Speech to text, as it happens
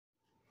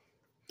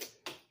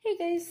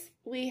guys,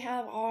 we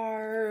have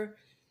our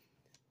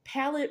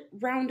palette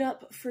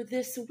roundup for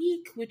this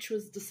week, which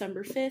was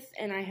December 5th,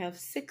 and I have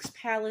 6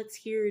 palettes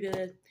here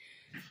to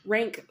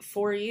rank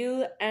for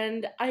you,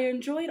 and I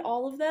enjoyed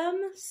all of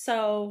them,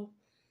 so,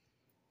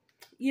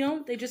 you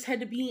know, they just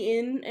had to be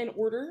in an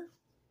order.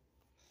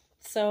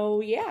 So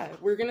yeah,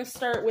 we're gonna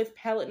start with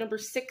palette number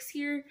 6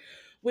 here,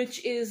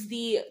 which is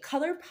the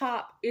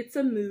ColourPop It's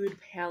a Mood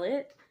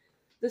palette.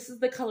 This is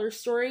the color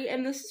story,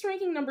 and this is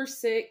ranking number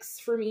 6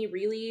 for me,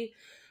 really,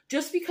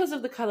 just because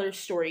of the color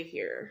story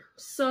here.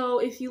 So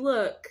if you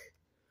look,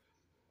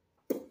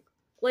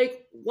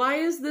 like, why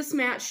is this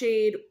matte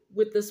shade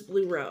with this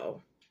blue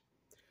row?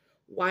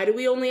 Why do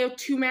we only have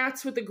 2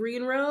 mattes with the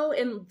green row,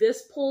 and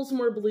this pulls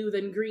more blue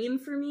than green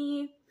for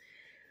me?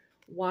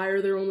 Why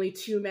are there only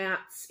 2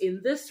 mattes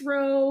in this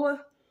row?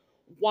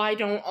 Why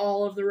don't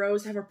all of the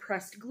rows have a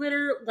pressed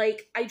glitter?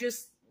 Like,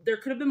 there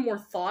could have been more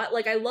thought.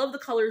 Like, I love the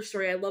color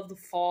story. I love the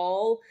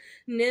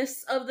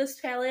fallness of this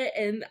palette,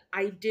 and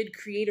I did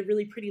create a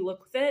really pretty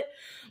look with it.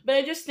 But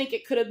I just think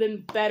it could have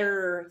been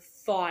better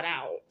thought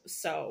out.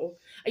 So,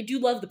 I do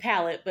love the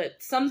palette,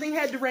 but something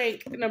had to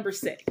rank number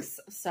 6.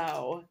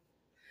 So,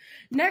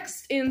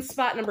 next in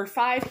spot number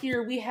 5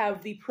 here, we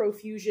have the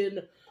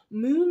Profusion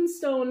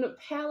Moonstone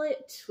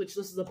palette, which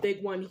this is a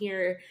big one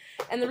here.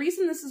 And the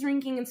reason this is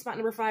ranking in spot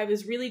number 5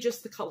 is really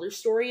just the color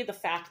story, the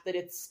fact that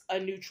it's a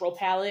neutral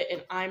palette,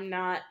 and I'm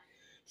not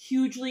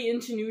hugely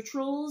into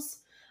neutrals.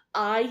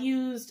 I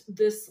used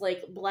this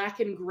like black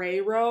and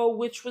gray row,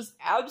 which was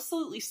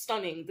absolutely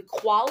stunning. The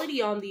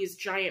quality on these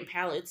giant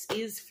palettes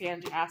is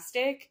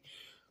fantastic.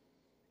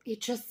 It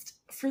just,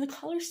 for the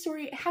color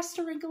story, it has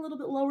to rank a little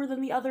bit lower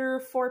than the other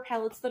 4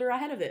 palettes that are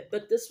ahead of it,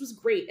 but this was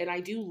great, and I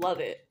do love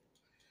it.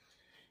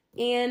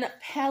 In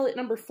palette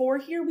number 4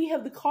 here, we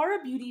have the Kara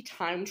Beauty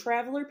Time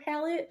Traveler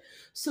palette.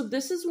 So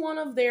this is one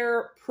of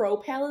their Pro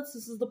palettes.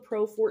 This is the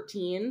Pro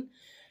 14.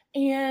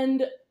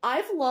 And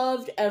I've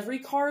loved every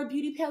Kara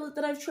Beauty palette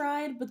that I've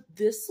tried, but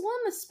this one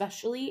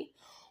especially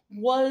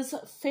was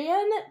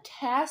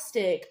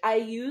fantastic. I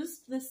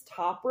used this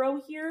top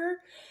row here,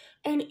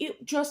 and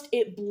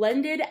it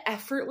blended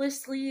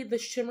effortlessly. The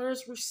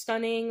shimmers were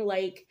stunning.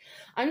 Like,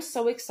 I'm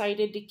so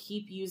excited to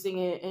keep using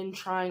it and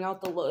trying out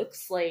the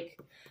looks. Like,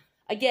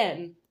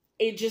 again,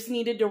 it just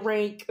needed to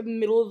rank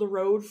middle of the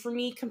road for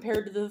me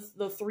compared to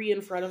the 3 in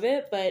front of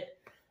it, but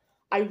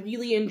I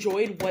really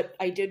enjoyed what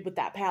I did with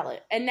that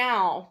palette. And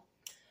now,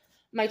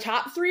 my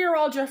top 3 are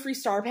all Jeffree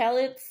Star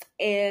palettes,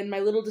 and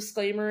my little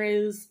disclaimer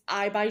is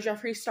I buy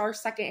Jeffree Star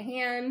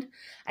secondhand.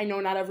 I know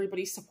not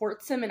everybody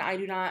supports him, and I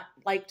do not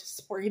like to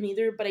support him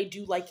either, but I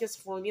do like his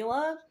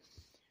formula.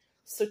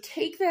 So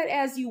take that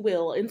as you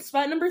will. In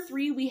spot number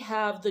 3, we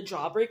have the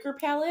Jawbreaker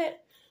palette,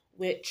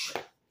 which...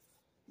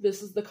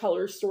 this is the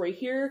color story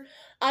here.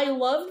 I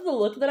loved the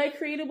look that I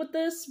created with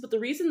this, but the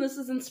reason this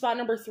is in spot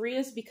number 3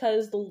 is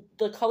because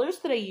the colors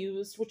that I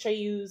used, which I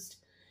used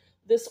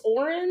this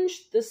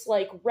orange, this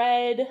like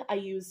red, I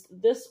used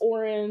this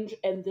orange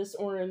and this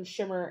orange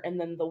shimmer, and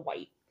then the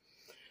white.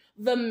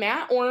 The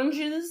matte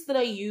oranges that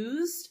I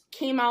used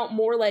came out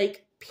more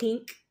like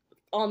pink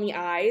on the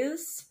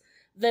eyes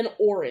than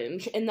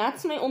orange, and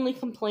that's my only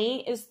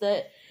complaint, is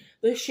that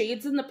the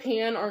shades in the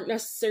pan aren't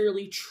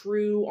necessarily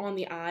true on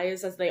the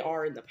eyes as they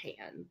are in the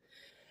pan.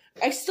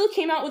 I still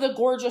came out with a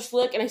gorgeous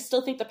look, and I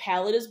still think the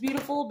palette is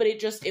beautiful, but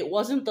it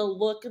wasn't the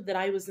look that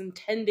I was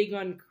intending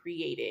on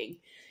creating,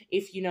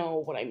 if you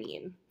know what I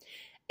mean.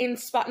 In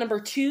spot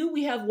number 2,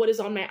 we have What Is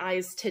On My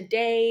Eyes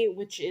Today,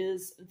 which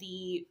is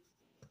the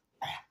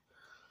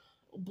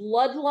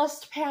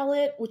Bloodlust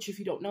palette, which, if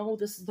you don't know,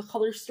 this is the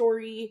color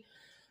story.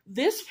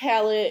 This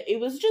palette, it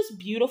was just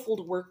beautiful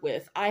to work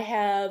with. I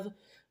have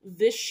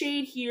this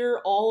shade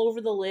here all over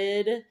the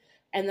lid,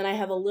 and then I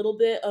have a little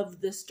bit of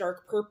this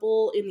dark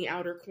purple in the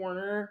outer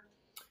corner,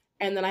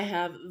 and then I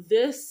have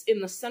this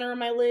in the center of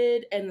my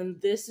lid, and then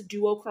this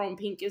duochrome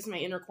pink is my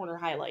inner corner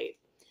highlight.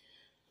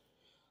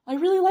 I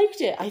really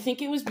liked it. I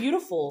think it was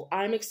beautiful.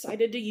 I'm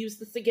excited to use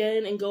this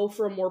again and go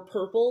for a more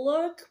purple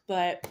look,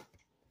 but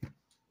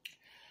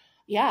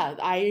yeah,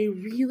 I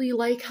really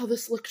like how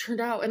this look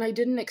turned out, and I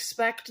didn't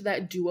expect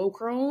that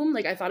duochrome.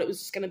 Like, I thought it was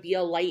just going to be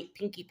a light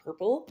pinky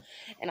purple,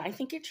 and I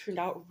think it turned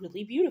out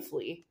really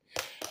beautifully.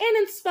 And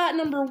in spot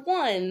number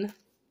 1,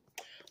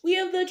 we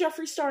have the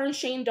Jeffree Star and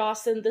Shane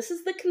Dawson. This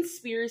is the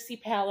Conspiracy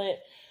palette.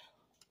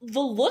 The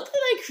look that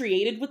I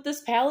created with this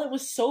palette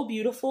was so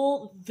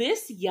beautiful.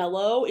 This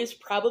yellow is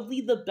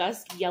probably the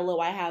best yellow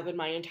I have in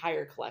my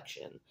entire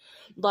collection.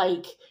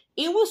 Like,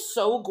 it was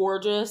so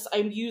gorgeous. I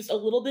used a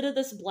little bit of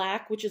this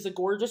black, which is a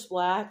gorgeous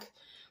black.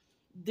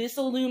 This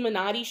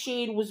Illuminati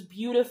shade was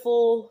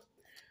beautiful.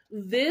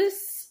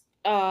 This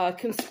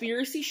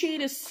Conspiracy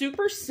shade is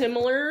super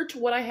similar to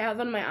what I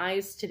have on my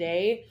eyes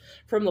today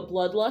from the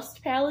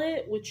Bloodlust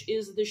palette, which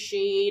is the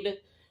shade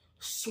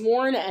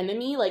Sworn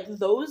Enemy. Like,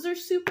 those are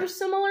super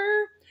similar.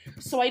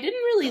 So I didn't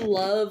really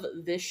love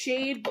this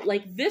shade, but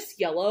like this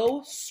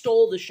yellow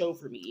stole the show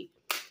for me.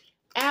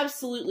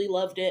 Absolutely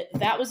loved it.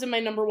 That was in my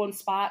number 1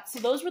 spot. So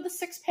those were the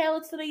 6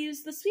 palettes that I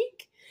used this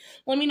week.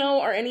 Let me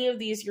know, are any of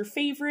these your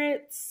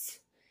favorites?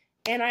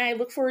 And I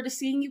look forward to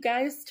seeing you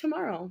guys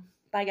tomorrow.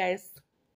 Bye, guys.